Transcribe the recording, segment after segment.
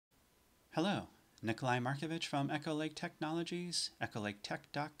Hello, Nikolai Markovich from Echo Lake Technologies,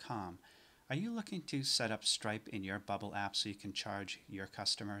 echolaketech.com. Are you looking to set up Stripe in your Bubble app so you can charge your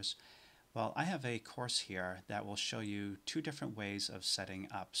customers? Well, I have a course here that will show you two different ways of setting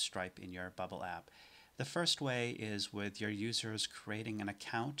up Stripe in your Bubble app. The first way is with your users creating an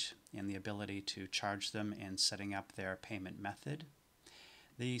account and the ability to charge them and setting up their payment method.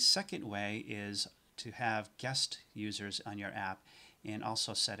 The second way is to have guest users on your app and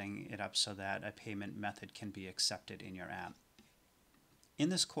also setting it up so that a payment method can be accepted in your app. In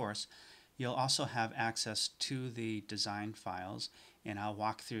this course, you'll also have access to the design files, and I'll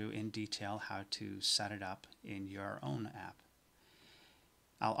walk through in detail how to set it up in your own app.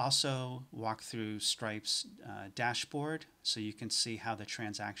 I'll also walk through Stripe's dashboard so you can see how the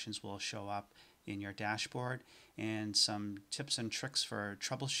transactions will show up in your dashboard, and some tips and tricks for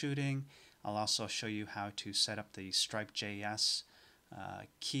troubleshooting. I'll also show you how to set up the stripe.js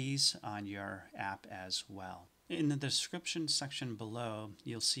keys on your app as well. In the description section below,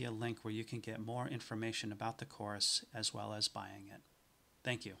 you'll see a link where you can get more information about the course as well as buying it.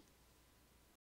 Thank you.